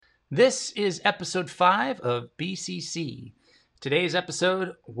This is episode 5 of BCC. Today's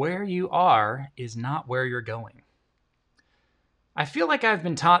episode, Where You Are is Not Where You're Going. I feel like I've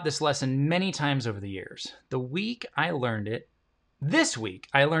been taught this lesson many times over the years. This week I learned it This week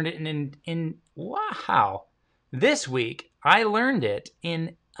I learned it in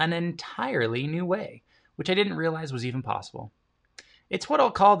an entirely new way, which I didn't realize was even possible. It's what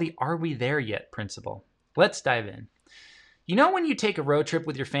I'll call the "Are we there yet" principle. Let's dive in. You know, when you take a road trip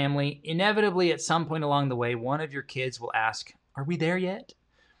with your family, inevitably at some point along the way, one of your kids will ask, "Are we there yet?"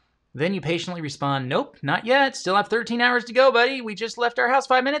 Then you patiently respond, "Nope, not yet. Still have 13 hours to go, buddy. We just left our house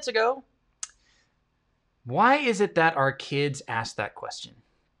 5 minutes ago." Why is it that our kids ask that question?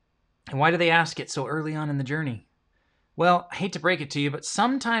 And why do they ask it so early on in the journey? Well, I hate to break it to you, but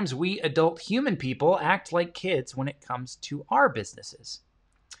sometimes we adult human people act like kids when it comes to our businesses.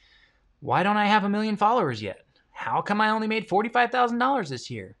 Why don't I have 1 million followers yet? How come I only made $45,000 this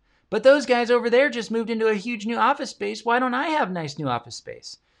year? But those guys over there just moved into a huge new office space. Why don't I have nice new office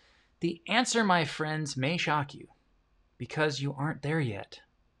space? The answer, my friends, may shock you. Because you aren't there yet.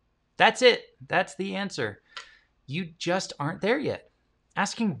 That's it. That's the answer. You just aren't there yet.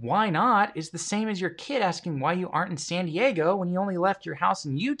 Asking why not is the same as your kid asking why you aren't in San Diego when you only left your house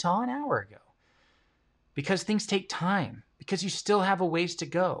in Utah an hour ago. Because things take time. Because you still have a ways to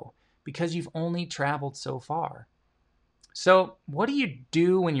go. Because you've only traveled so far. So what do you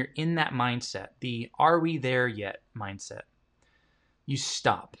do when you're in that mindset, the "are we there yet" mindset? You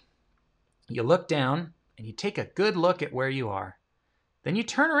stop. You look down and you take a good look at where you are. Then you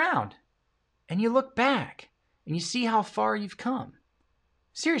turn around and you look back and you see how far you've come.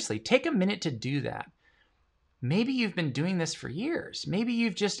 Seriously, take a minute to do that. Maybe you've been doing this for years. Maybe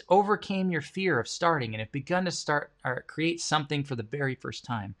you've just overcame your fear of starting and have begun to start or create something for the very first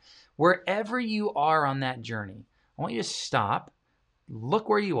time. Wherever you are on that journey, I want you to stop, look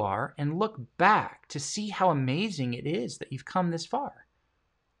where you are, and look back to see how amazing it is that you've come this far.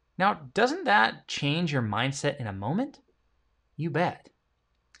 Now, doesn't that change your mindset in a moment? You bet.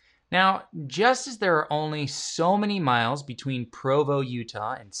 Now, just as there are only so many miles between Provo,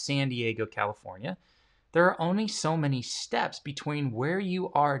 Utah, and San Diego, California, there are only so many steps between where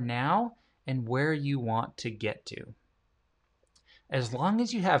you are now and where you want to get to. As long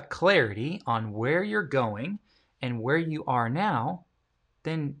as you have clarity on where you're going and where you are now,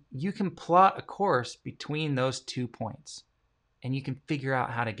 then you can plot a course between those 2 points, and you can figure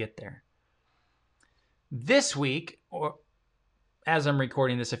out how to get there. This week, or as I'm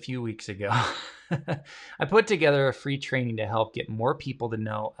recording this a few weeks ago, I put together a free training to help get more people to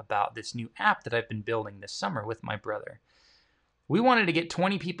know about this new app that I've been building this summer with my brother. We wanted to get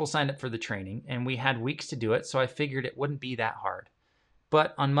 20 people signed up for the training, and we had weeks to do it, so I figured it wouldn't be that hard.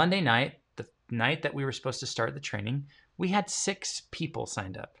 But on Monday night, the night that we were supposed to start the training, we had 6 people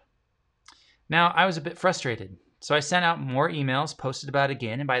signed up. Now, I was a bit frustrated, so I sent out more emails, posted about it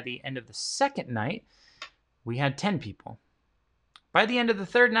again, and by the end of the second night, we had 10 people. By the end of the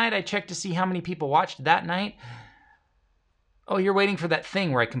third night, I checked to see how many people watched that night. Oh, you're waiting for that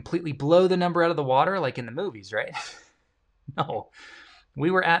thing where I completely blow the number out of the water like in the movies, right? No,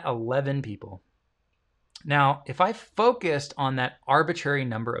 we were at 11 people. Now, if I focused on that arbitrary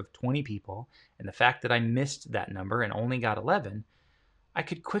number of 20 people and the fact that I missed that number and only got 11, I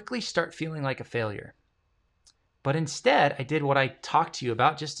could quickly start feeling like a failure. But instead, I did what I talked to you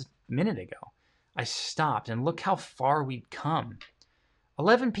about just a minute ago. I stopped and look how far we'd come.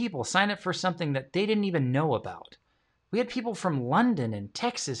 11 people signed up for something that they didn't even know about. We had people from London and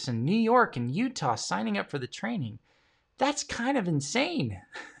Texas and New York and Utah signing up for the training. That's kind of insane.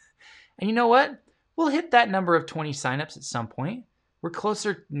 And you know what? We'll hit that number of 20 signups at some point. We're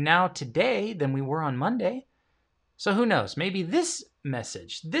closer now today than we were on Monday. So who knows? Maybe this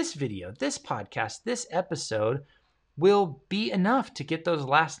message, this video, this podcast, this episode will be enough to get those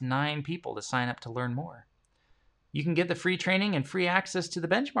last 9 people to sign up to learn more. You can get the free training and free access to the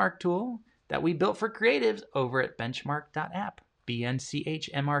Benchmark tool that we built for creatives over at benchmark.app,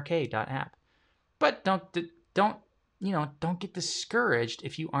 benchmark.app. But don't get discouraged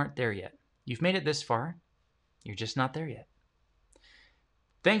if you aren't there yet. You've made it this far. You're just not there yet.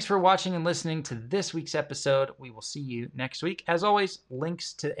 Thanks for watching and listening to this week's episode. We will see you next week. As always,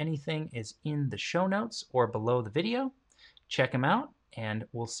 links to anything is in the show notes or below the video. Check them out, and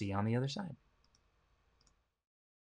we'll see you on the other side.